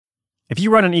If you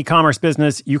run an e-commerce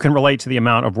business, you can relate to the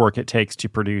amount of work it takes to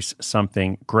produce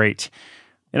something great.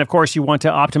 And of course, you want to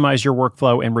optimize your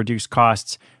workflow and reduce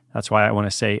costs. That's why I want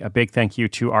to say a big thank you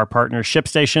to our partner,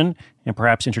 ShipStation, and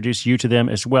perhaps introduce you to them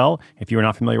as well. If you are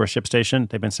not familiar with ShipStation,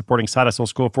 they've been supporting Side Hustle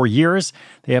School for years.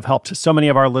 They have helped so many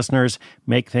of our listeners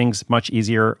make things much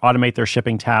easier, automate their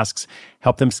shipping tasks,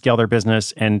 help them scale their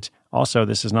business, and also,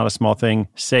 this is not a small thing,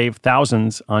 save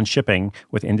thousands on shipping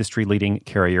with industry-leading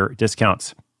carrier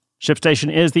discounts.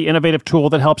 ShipStation is the innovative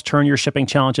tool that helps turn your shipping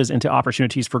challenges into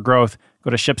opportunities for growth. Go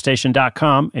to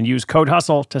ShipStation.com and use code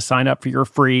HUSTLE to sign up for your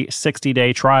free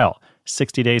 60-day trial.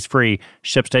 60 days free.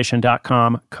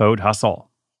 ShipStation.com, code HUSTLE.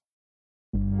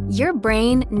 Your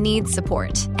brain needs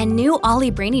support, and new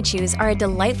Ollie Brainy Chews are a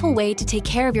delightful way to take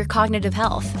care of your cognitive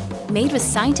health. Made with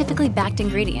scientifically backed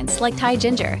ingredients like Thai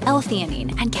ginger,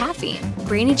 L-theanine, and caffeine,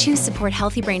 Brainy Chews support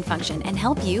healthy brain function and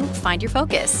help you find your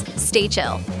focus, stay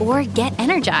chill, or get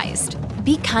energized.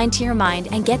 Be kind to your mind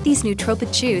and get these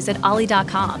nootropic chews at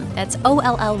ollie.com. That's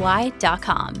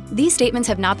OLLY.com. These statements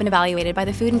have not been evaluated by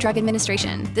the Food and Drug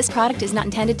Administration. This product is not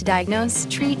intended to diagnose,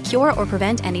 treat, cure, or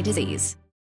prevent any disease.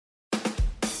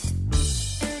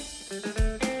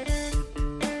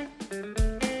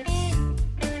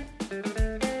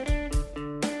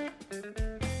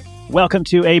 Welcome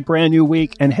to a brand new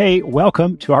week, and hey,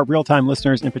 welcome to our real-time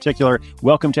listeners in particular.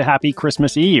 Welcome to Happy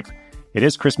Christmas Eve. It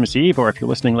is Christmas Eve, or if you're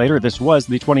listening later, this was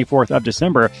the 24th of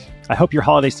December. I hope your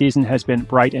holiday season has been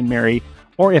bright and merry,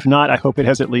 or if not, I hope it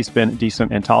has at least been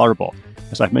decent and tolerable.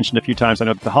 As I've mentioned a few times, I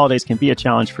know that the holidays can be a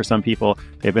challenge for some people.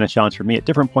 They've been a challenge for me at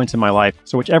different points in my life.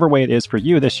 So whichever way it is for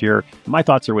you this year, my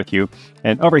thoughts are with you.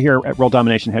 And over here at World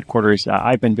Domination headquarters,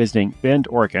 I've been visiting Bend,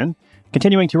 Oregon,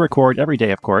 continuing to record every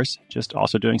day, of course, just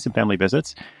also doing some family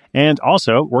visits, and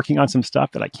also working on some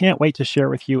stuff that I can't wait to share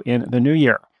with you in the new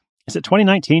year. Is it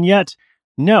 2019 yet?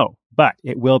 No, but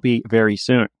it will be very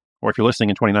soon. Or if you're listening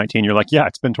in 2019, you're like, yeah,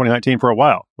 it's been 2019 for a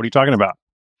while. What are you talking about?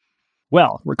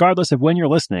 Well, regardless of when you're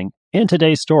listening, in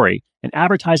today's story, an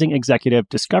advertising executive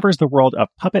discovers the world of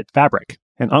puppet fabric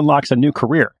and unlocks a new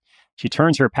career. She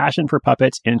turns her passion for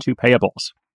puppets into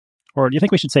payables. Or do you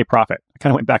think we should say profit? I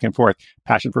kind of went back and forth.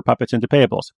 Passion for puppets into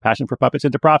payables. Passion for puppets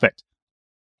into profit.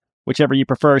 Whichever you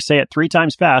prefer, say it 3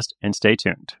 times fast and stay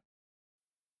tuned.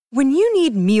 When you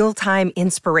need mealtime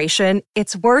inspiration,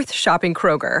 it's worth shopping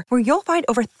Kroger, where you'll find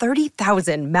over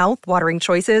 30,000 mouth-watering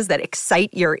choices that excite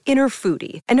your inner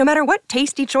foodie. And no matter what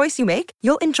tasty choice you make,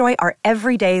 you'll enjoy our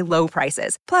everyday low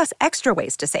prices, plus extra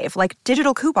ways to save, like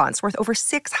digital coupons worth over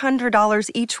 $600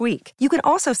 each week. You can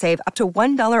also save up to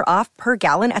 $1 off per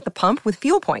gallon at the pump with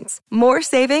fuel points. More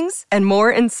savings and more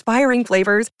inspiring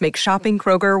flavors make shopping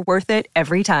Kroger worth it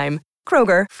every time.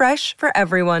 Kroger, fresh for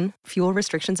everyone. Fuel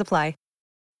restrictions apply.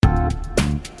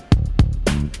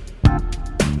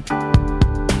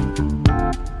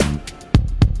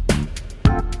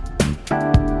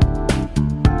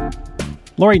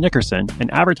 Lori Nickerson, an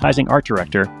advertising art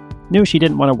director, knew she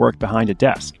didn't want to work behind a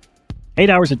desk. 8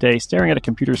 hours a day staring at a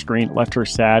computer screen left her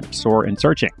sad, sore, and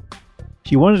searching.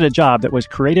 She wanted a job that was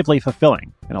creatively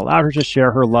fulfilling and allowed her to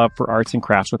share her love for arts and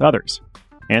crafts with others.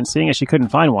 And seeing as she couldn't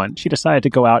find one, she decided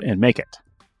to go out and make it.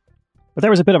 But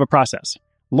there was a bit of a process.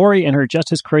 Lori and her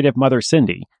just as creative mother,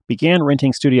 Cindy, began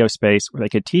renting studio space where they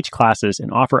could teach classes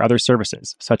and offer other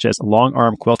services, such as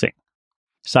long-arm quilting.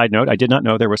 Side note, I did not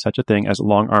know there was such a thing as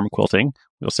long-arm quilting.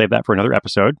 We'll save that for another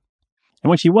episode. And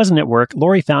when she wasn't at work,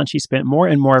 Lori found she spent more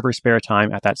and more of her spare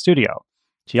time at that studio.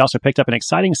 She also picked up an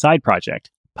exciting side project,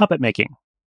 puppet making.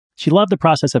 She loved the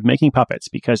process of making puppets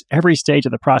because every stage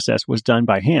of the process was done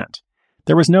by hand.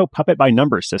 There was no puppet by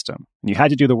numbers system, and you had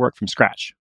to do the work from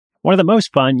scratch. One of the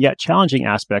most fun yet challenging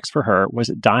aspects for her was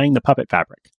dyeing the puppet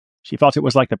fabric. She felt it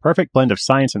was like the perfect blend of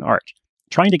science and art,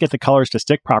 trying to get the colors to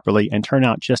stick properly and turn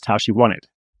out just how she wanted.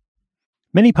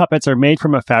 Many puppets are made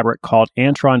from a fabric called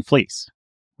Antron fleece.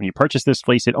 When you purchase this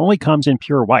fleece, it only comes in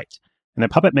pure white, and the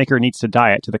puppet maker needs to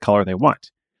dye it to the color they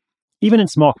want. Even in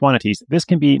small quantities, this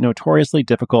can be notoriously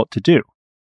difficult to do,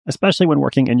 especially when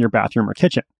working in your bathroom or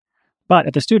kitchen. But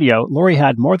at the studio, Lori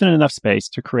had more than enough space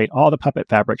to create all the puppet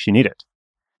fabric she needed.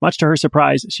 Much to her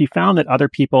surprise, she found that other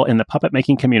people in the puppet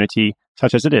making community,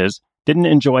 such as it is, didn't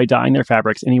enjoy dyeing their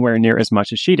fabrics anywhere near as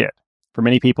much as she did. For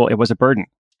many people, it was a burden.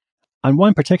 On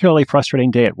one particularly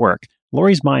frustrating day at work,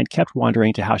 Lori's mind kept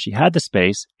wandering to how she had the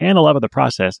space and a love of the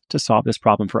process to solve this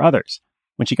problem for others.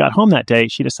 When she got home that day,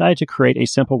 she decided to create a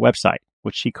simple website,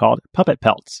 which she called Puppet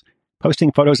Pelts,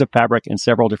 posting photos of fabric in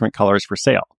several different colors for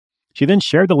sale. She then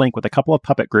shared the link with a couple of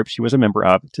puppet groups she was a member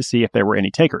of to see if there were any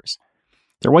takers.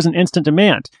 There was an instant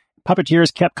demand.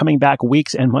 Puppeteers kept coming back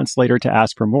weeks and months later to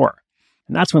ask for more.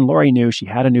 And that's when Lori knew she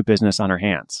had a new business on her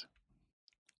hands.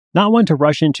 Not one to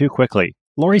rush in too quickly,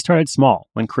 Lori started small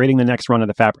when creating the next run of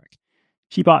the fabric.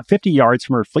 She bought 50 yards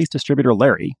from her fleece distributor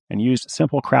Larry and used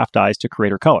simple craft dyes to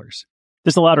create her colors.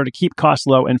 This allowed her to keep costs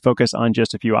low and focus on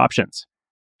just a few options.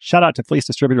 Shout out to fleece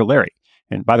distributor Larry.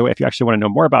 And by the way, if you actually want to know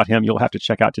more about him, you'll have to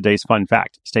check out today's fun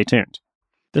fact. Stay tuned.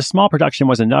 This small production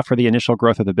was enough for the initial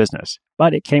growth of the business,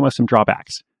 but it came with some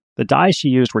drawbacks. The dyes she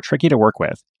used were tricky to work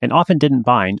with and often didn't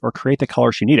bind or create the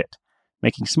color she needed.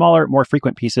 Making smaller, more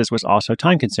frequent pieces was also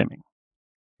time-consuming.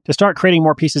 To start creating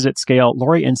more pieces at scale,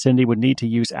 Lori and Cindy would need to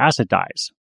use acid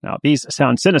dyes. Now, these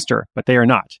sound sinister, but they are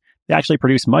not. They actually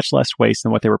produce much less waste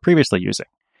than what they were previously using.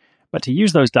 But to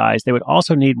use those dyes, they would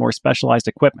also need more specialized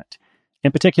equipment,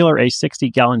 in particular a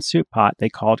 60-gallon soup pot they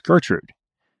called Gertrude.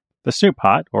 The soup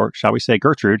pot, or shall we say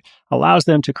Gertrude, allows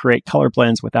them to create color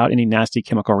blends without any nasty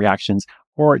chemical reactions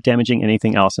or damaging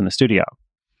anything else in the studio.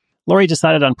 Lori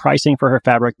decided on pricing for her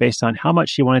fabric based on how much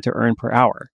she wanted to earn per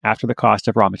hour after the cost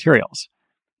of raw materials.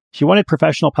 She wanted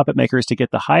professional puppet makers to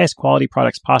get the highest quality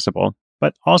products possible,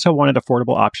 but also wanted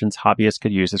affordable options hobbyists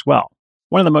could use as well.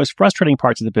 One of the most frustrating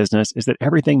parts of the business is that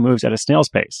everything moves at a snail's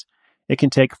pace. It can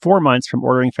take 4 months from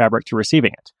ordering fabric to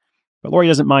receiving it. But Lori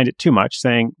doesn't mind it too much,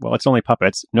 saying, well, it's only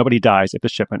puppets. Nobody dies if the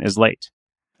shipment is late.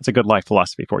 That's a good life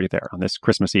philosophy for you there on this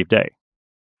Christmas Eve day.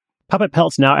 Puppet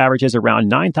Pelts now averages around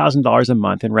 $9,000 a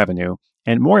month in revenue,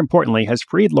 and more importantly, has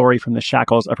freed Lori from the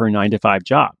shackles of her 9-to-5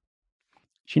 job.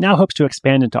 She now hopes to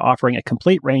expand into offering a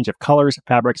complete range of colors,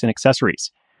 fabrics, and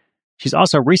accessories. She's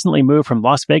also recently moved from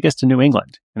Las Vegas to New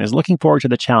England and is looking forward to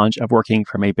the challenge of working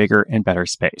from a bigger and better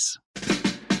space.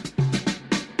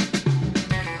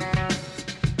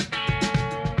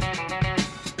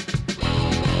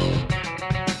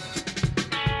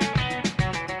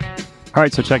 All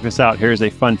right, so check this out. Here's a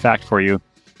fun fact for you.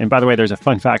 And by the way, there's a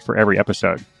fun fact for every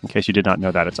episode, in case you did not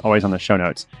know that. It's always on the show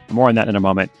notes. More on that in a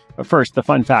moment. But first, the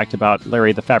fun fact about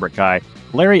Larry the Fabric Guy.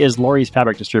 Larry is Lori's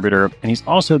fabric distributor, and he's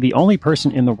also the only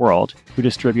person in the world who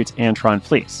distributes Antron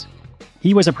fleece.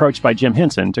 He was approached by Jim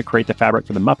Henson to create the fabric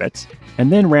for the Muppets,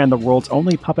 and then ran the world's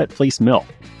only puppet fleece mill.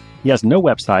 He has no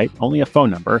website, only a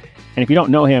phone number, and if you don't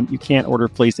know him, you can't order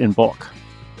fleece in bulk.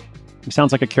 He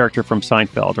sounds like a character from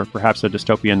Seinfeld, or perhaps a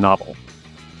dystopian novel.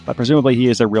 But presumably he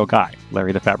is a real guy,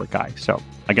 Larry the Fabric Guy. So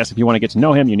I guess if you want to get to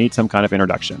know him, you need some kind of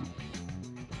introduction.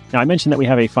 Now, I mentioned that we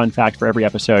have a fun fact for every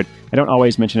episode. I don't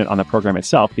always mention it on the program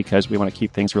itself because we want to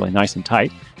keep things really nice and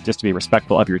tight, just to be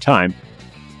respectful of your time.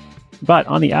 But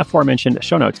on the aforementioned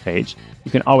show notes page,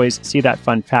 you can always see that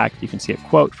fun fact. You can see a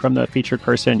quote from the featured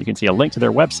person. You can see a link to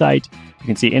their website. You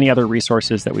can see any other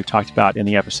resources that we've talked about in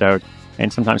the episode,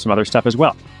 and sometimes some other stuff as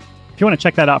well. If you want to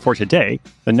check that out for today,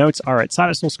 the notes are at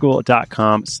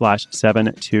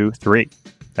sidehustleschool.com/723.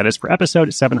 That is for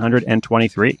episode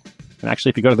 723. And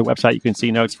actually, if you go to the website, you can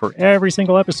see notes for every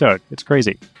single episode. It's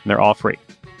crazy. And they're all free.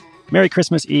 Merry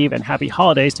Christmas Eve and happy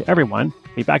holidays to everyone.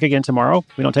 Be back again tomorrow.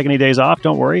 We don't take any days off,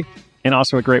 don't worry. And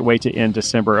also a great way to end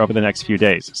December over the next few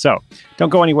days. So don't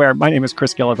go anywhere. My name is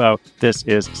Chris Guillebeau. This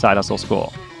is Side Hustle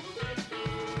School.